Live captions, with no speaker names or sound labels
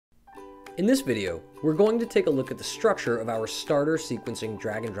In this video, we're going to take a look at the structure of our starter sequencing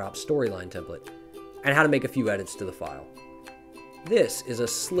drag and drop storyline template, and how to make a few edits to the file. This is a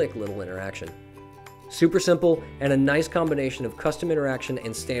slick little interaction. Super simple and a nice combination of custom interaction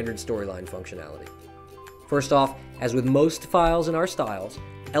and standard storyline functionality. First off, as with most files in our styles,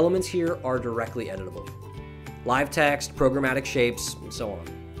 elements here are directly editable. Live text, programmatic shapes, and so on.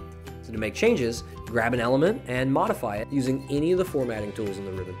 So to make changes, grab an element and modify it using any of the formatting tools in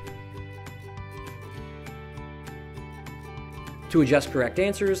the ribbon. To adjust correct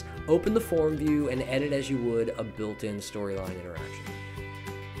answers, open the form view and edit as you would a built-in storyline interaction.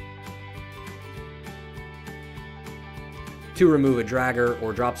 To remove a dragger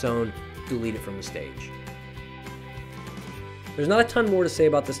or drop zone, delete it from the stage. There's not a ton more to say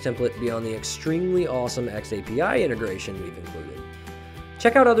about this template beyond the extremely awesome XAPI integration we've included.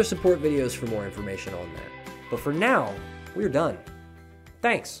 Check out other support videos for more information on that. But for now, we're done.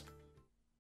 Thanks.